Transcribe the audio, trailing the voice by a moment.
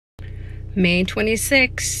May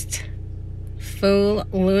 26th, full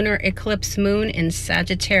lunar eclipse moon in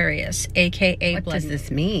Sagittarius, aka What does this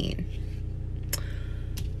mean?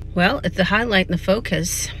 Well, the highlight and the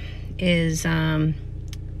focus is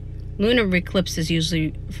lunar eclipses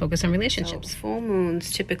usually focus on relationships. So full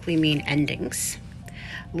moons typically mean endings.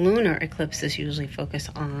 Lunar eclipses usually focus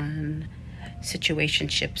on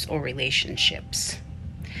situationships or relationships.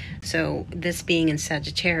 So this being in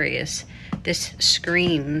Sagittarius, this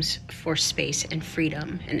screams for space and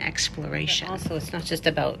freedom and exploration. But also, it's not just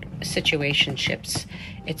about situationships.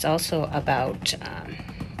 It's also about,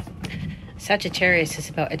 Sagittarius is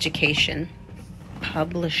about education,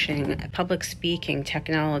 publishing, public speaking,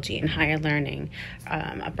 technology, and higher learning,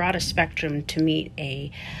 a broader spectrum to meet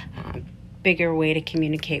a bigger way to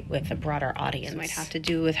communicate with a broader audience. It might have to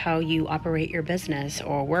do with how you operate your business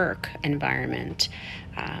or work environment,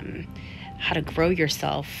 how to grow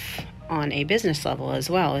yourself on a business level as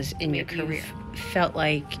well as in your career. Felt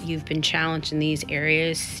like you've been challenged in these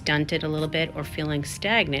areas, stunted a little bit, or feeling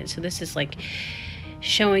stagnant. So this is like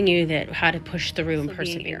showing you that how to push through and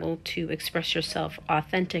persevere. Being able to express yourself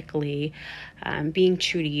authentically, being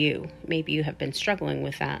true to you. Maybe you have been struggling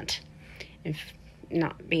with that and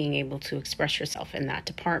not being able to express yourself in that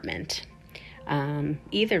department,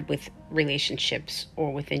 either with relationships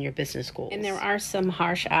or within your business goals. And there are some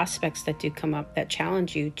harsh aspects that do come up that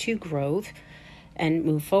challenge you to growth and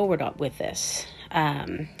move forward up with this.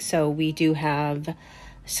 So we do have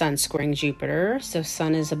Sun squaring Jupiter. So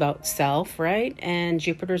Sun is about self, right? And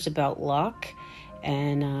Jupiter is about luck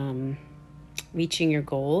and reaching your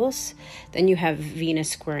goals. Then you have Venus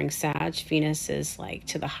squaring Sag. Venus is like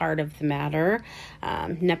to the heart of the matter.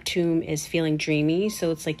 Neptune is feeling dreamy.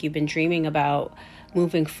 So it's like you've been dreaming about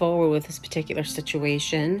moving forward with this particular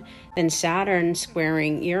situation. Then Saturn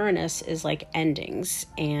squaring Uranus is like endings.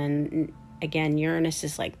 And again, Uranus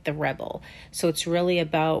is like the rebel. So it's really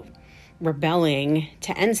about rebelling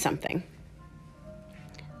to end something.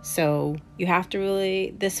 So you have to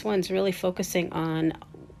really, this one's really focusing on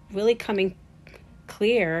really coming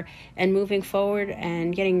clear and moving forward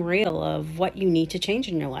and getting real of what you need to change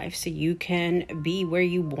in your life so you can be where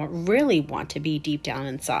you really want to be deep down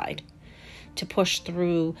inside, to push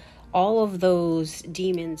through all of those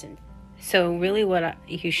demons. And so really what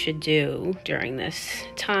you should do during this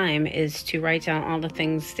time is to write down all the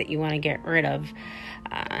things that you want to get rid of.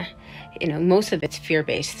 Most of it's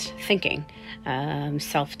fear-based thinking,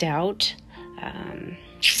 self-doubt,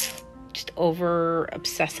 just over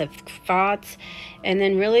obsessive thoughts, and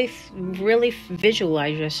then really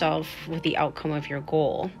visualize yourself with the outcome of your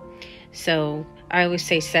goal. So I always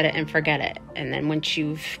say set it and forget it. And then once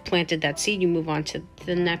you've planted that seed, you move on to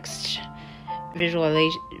the next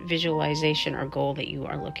visualization or goal that you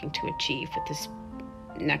are looking to achieve with this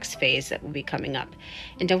next phase that will be coming up.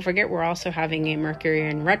 And don't forget, we're also having a Mercury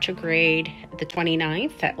in retrograde the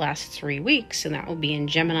 29th that lasts 3 weeks, and that will be in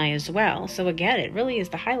Gemini as well. So again, it really is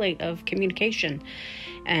the highlight of communication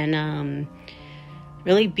and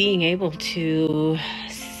really being able to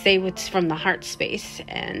say what's from the heart space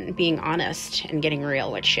and being honest and getting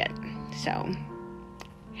real with shit. So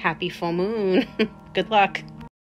happy full moon. Good luck.